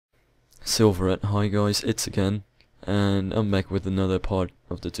Silverette, hi guys, it's again, and I'm back with another part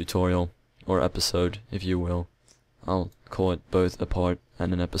of the tutorial, or episode, if you will. I'll call it both a part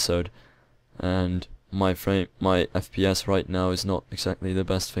and an episode. And my FPS right now is not exactly the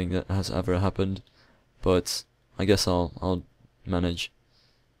best thing that has ever happened, but I guess I'll manage.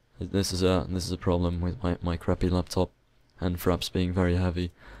 This is a problem with my crappy laptop, and fraps being very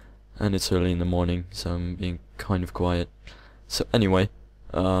heavy, and it's early in the morning, so I'm being kind of quiet. So anyway,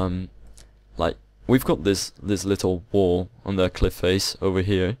 like, we've got this little wall on the cliff face over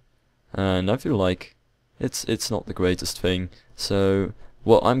here, and I feel like it's not the greatest thing. So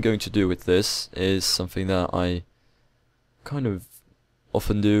what I'm going to do with this is something that I kind of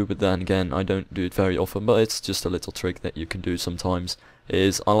often do, but then again I don't do it very often, but it's just a little trick that you can do sometimes.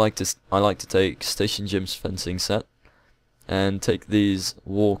 Is I like to take Station Jim's fencing set and take these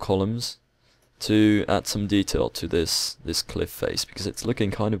wall columns to add some detail to this cliff face, because it's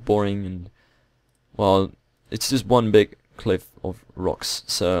looking kind of boring and, well, it's just one big cliff of rocks.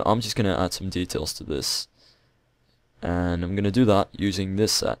 So I'm just gonna add some details to this, and I'm gonna do that using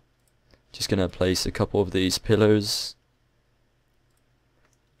this set. Just gonna place a couple of these pillars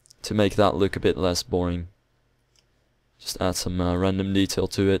to make that look a bit less boring. Just add some random detail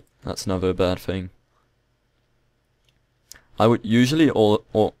to it. That's never a bad thing. I would usually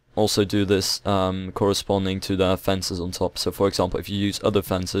also do this corresponding to the fences on top. So for example, if you use other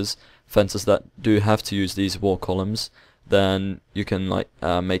fences that do have to use these wall columns, then you can like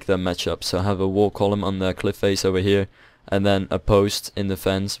make them match up. So have a wall column on the cliff face over here, and then a post in the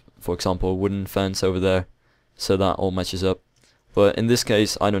fence, for example a wooden fence over there, so that all matches up. But in this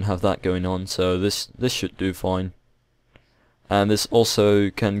case I don't have that going on, so this should do fine. And this also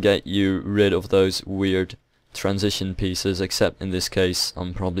can get you rid of those weird transition pieces, except in this case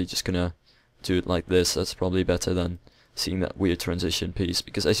I'm probably just gonna do it like this. That's probably better than seeing that weird transition piece,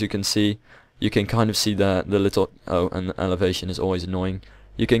 because as you can see, you can kind of see the little, oh, and the elevation is always annoying,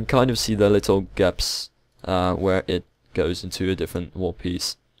 you can kind of see the little gaps where it goes into a different wall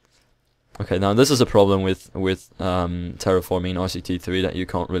piece. Okay, now this is a problem with terraforming RCT3 that you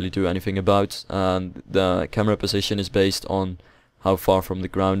can't really do anything about. The camera position is based on how far from the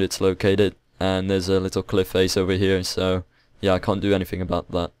ground it's located, and there's a little cliff face over here, so yeah, I can't do anything about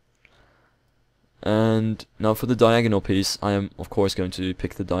that. And now for the diagonal piece, I am of course going to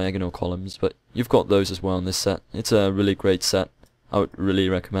pick the diagonal columns, but you've got those as well in this set. It's a really great set. I would really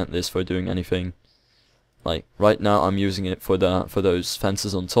recommend this for doing anything. Like right now I'm using it for those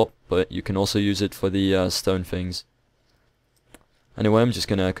fences on top, but you can also use it for the stone things. Anyway, I'm just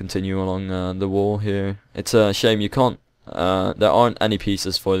gonna continue along the wall here. It's a shame you can't, there aren't any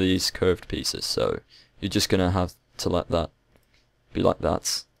pieces for these curved pieces, so you're just gonna have to let that be like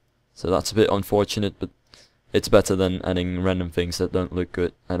that. So that's a bit unfortunate, but it's better than adding random things that don't look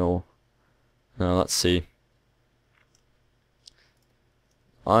good at all. Now let's see.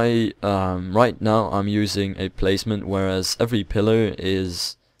 Right now I'm using a placement whereas every pillar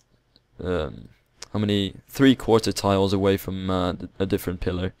is how many 3/4 tiles away from a different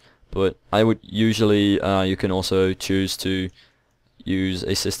pillar. But I would usually you can also choose to use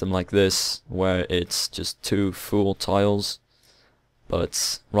a system like this where it's just 2 full tiles,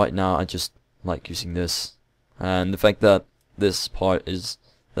 but right now I just like using this. And the fact that this part is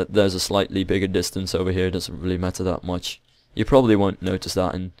that there's a slightly bigger distance over here doesn't really matter that much. You probably won't notice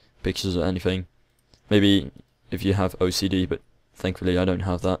that in pictures or anything. Maybe if you have OCD, but thankfully I don't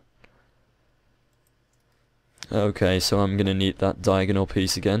have that. Okay, so I'm gonna need that diagonal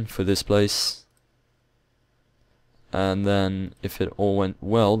piece again for this place. And then if it all went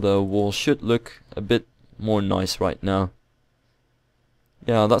well, the wall should look a bit more nice right now.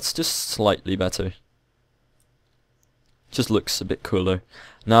 Yeah, that's just slightly better. Just looks a bit cooler.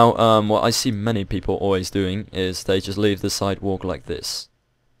 Now, what I see many people always doing is they just leave the sidewalk like this,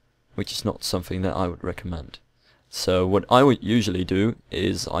 which is not something that I would recommend. So what I would usually do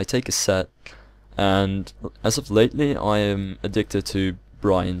is I take a set, and as of lately I am addicted to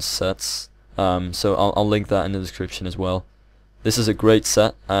Brian's sets, so I'll link that in the description as well. This is a great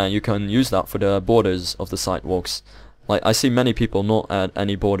set, and you can use that for the borders of the sidewalks. Like, I see many people not add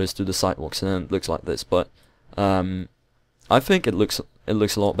any borders to the sidewalks and it looks like this, but I think it looks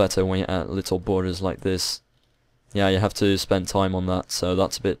a lot better when you add little borders like this. Yeah, you have to spend time on that, so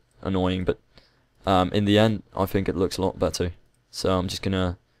that's a bit annoying, but in the end I think it looks a lot better. So I'm just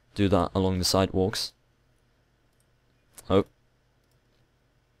gonna do that along the sidewalks. Oh.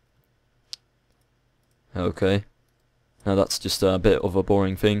 Okay. Now that's just a bit of a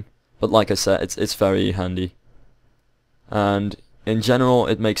boring thing, but like I said, it's very handy. And in general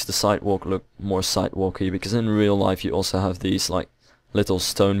it makes the sidewalk look more sidewalky, because in real life you also have these like little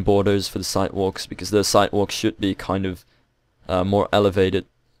stone borders for the sidewalks, because the sidewalks should be kind of more elevated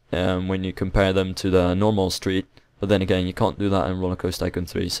when you compare them to the normal street. But then again, you can't do that in Roller Coaster Tycoon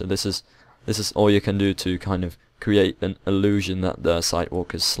 3, so this is all you can do to kind of create an illusion that the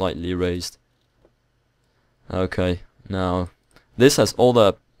sidewalk is slightly raised. Okay, now this has all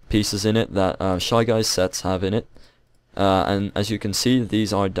the pieces in it that Shy Guys sets have in it, and as you can see,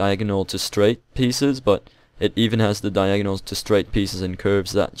 these are diagonal to straight pieces, but it even has the diagonal to straight pieces and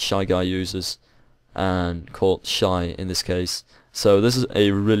curves that Shy Guy uses, and called Shy in this case. So this is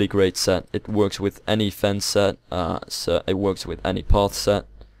a really great set. It works with any fence set, so it works with any path set.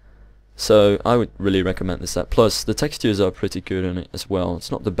 So I would really recommend this set. Plus the textures are pretty good on it as well.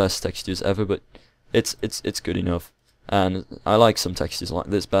 It's not the best textures ever, but it's good enough. And I like some textures like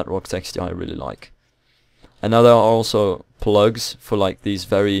this bedrock texture I really like. And now there are also plugs for like these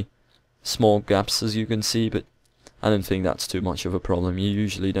very small gaps, as you can see, but I don't think that's too much of a problem. You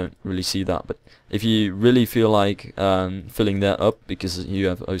usually don't really see that, but if you really feel like filling that up because you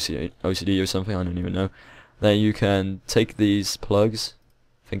have OCD or something, I don't even know, then you can take these plugs,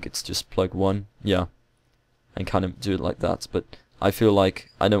 I think it's just plug 1, yeah, and kind of do it like that. But I feel like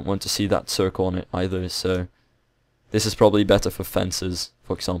I don't want to see that circle on it either, so this is probably better for fences,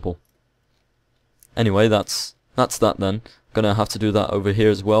 for example. Anyway, that's that then. Gonna have to do that over here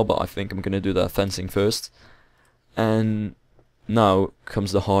as well, but I think I'm gonna do the fencing first. And now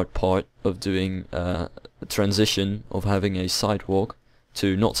comes the hard part of doing a transition of having a sidewalk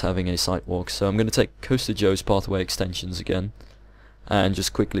to not having a sidewalk. So I'm gonna take CoasterJoe's pathway extensions again and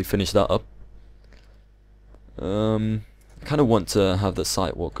just quickly finish that up. I kind of want to have the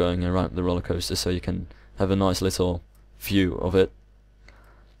sidewalk going around the roller coaster so you can have a nice little view of it.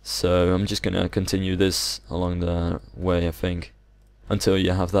 So I'm just gonna continue this along the way, I think, until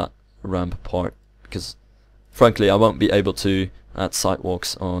you have that ramp part, because frankly I won't be able to add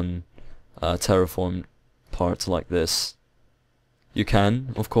sidewalks on terraformed parts like this. You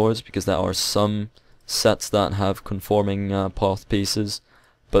can, of course, because there are some sets that have conforming path pieces,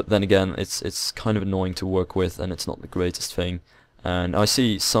 but then again it's kind of annoying to work with and it's not the greatest thing. And I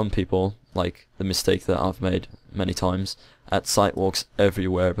see some people, like the mistake that I've made many times, add sidewalks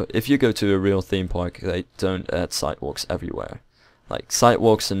everywhere, but if you go to a real theme park, they don't add sidewalks everywhere. Like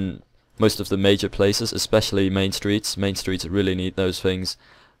sidewalks in most of the major places, especially main streets really need those things.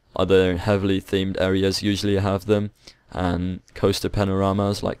 Other heavily themed areas usually have them, and coaster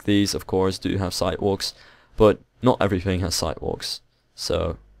panoramas like these of course do have sidewalks, but not everything has sidewalks.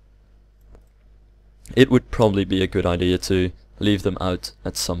 So it would probably be a good idea to leave them out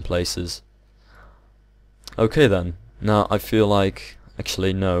at some places. Okay then, now I feel like,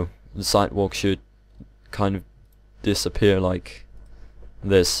 actually no, the sidewalk should kind of disappear like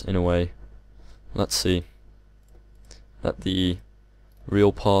this in a way. Let's see, that the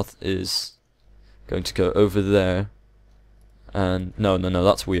real path is going to go over there, and no,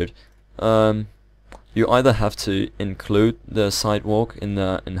 that's weird. You either have to include the sidewalk in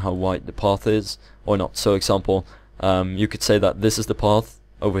how wide the path is or not. So example, you could say that this is the path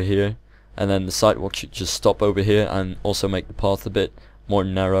over here, and then the sidewalk should just stop over here and also make the path a bit more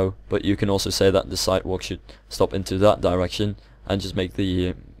narrow. But you can also say that the sidewalk should stop into that direction and just make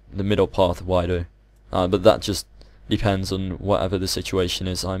the middle path wider. But that just depends on whatever the situation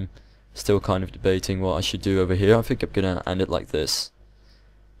is. I'm still kind of debating what I should do over here. I think I'm gonna end it like this,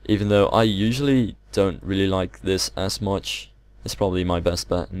 even though I usually don't really like this as much. It's probably my best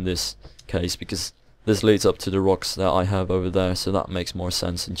bet in this case, because this leads up to the rocks that I have over there, so that makes more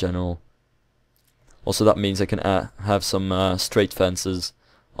sense in general. Also that means I can have some straight fences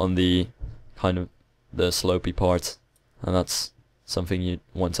on the kind of the slopey part, and that's something you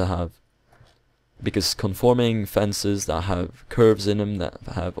want to have, because conforming fences that have curves in them, that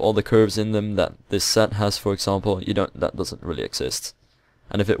have all the curves in them that this set has, for example, that doesn't really exist.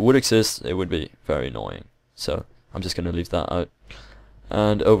 And if it would exist, it would be very annoying. So I'm just gonna leave that out.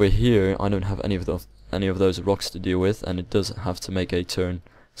 And over here I don't have any of those rocks to deal with, and it does have to make a turn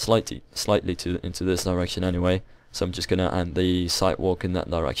slightly into this direction anyway, so I'm just gonna add the sidewalk in that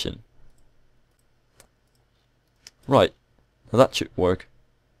direction. Right, now that should work.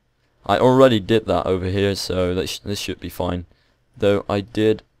 I already did that over here, so this should be fine, though I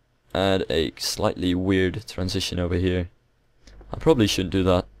did add a slightly weird transition over here. I probably shouldn't do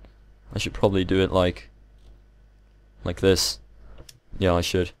that. I should probably do it like this. Yeah, I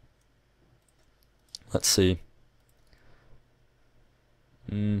should. Let's see.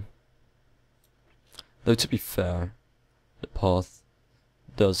 Though to be fair, the path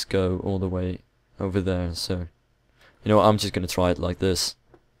does go all the way over there, so you know what, I'm just gonna try it like this.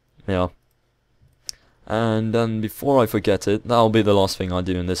 Yeah. And then before I forget it, that'll be the last thing I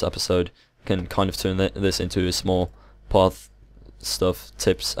do in this episode. Can kind of turn this into a small path stuff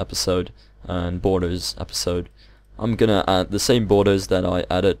tips episode and borders episode. I'm gonna add the same borders that I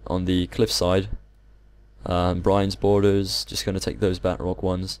added on the cliffside. Brian's borders, just gonna take those bedrock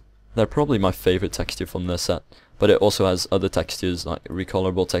ones. They're probably my favorite texture from the set, but it also has other textures like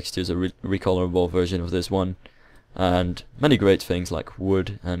recolorable textures, a recolorable version of this one, and many great things like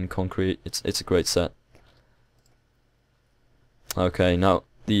wood and concrete. It's a great set. Okay, now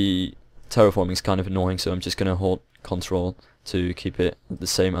the terraforming is kind of annoying, so I'm just gonna hold Control to keep it at the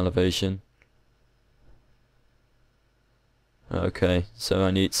same elevation. Okay, so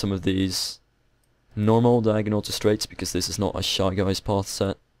I need some of these normal diagonal to straights because this is not a Shy Guys path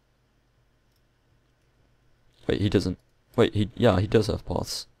set. Wait, he doesn't. Wait, yeah, he does have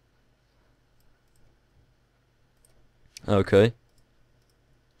paths. Okay.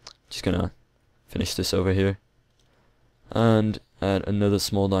 Just gonna finish this over here. And add another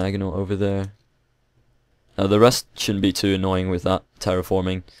small diagonal over there. Now the rest shouldn't be too annoying with that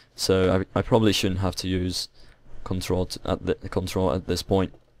terraforming, so I probably shouldn't have to use control at this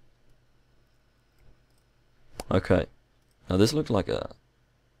point. Okay. Now this looks like a...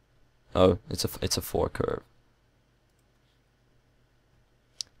 Oh, it's a 4 curve.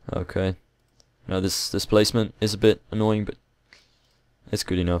 Okay. Now this placement is a bit annoying, but it's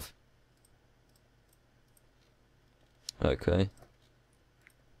good enough. Okay.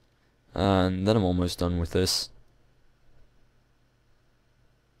 And then I'm almost done with this.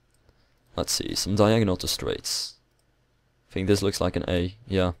 Let's see, some diagonal to straights. I think this looks like an A,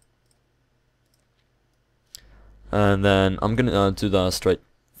 yeah. And then I'm gonna do the straight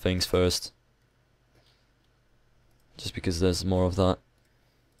things first, just because there's more of that.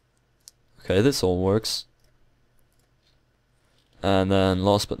 Okay, this all works. And then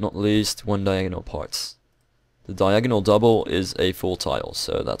last but not least, one diagonal parts. The diagonal double is a full tile,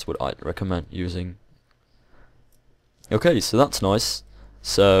 so that's what I'd recommend using. Okay, so that's nice.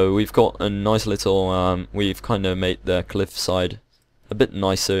 So we've got a nice little, we've kind of made the cliff side a bit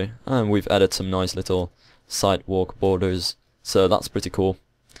nicer, and we've added some nice little sidewalk borders, so that's pretty cool.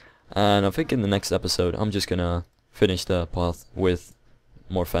 And I think in the next episode I'm just gonna finish the path with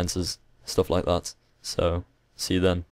more fences, stuff like that. So see you then.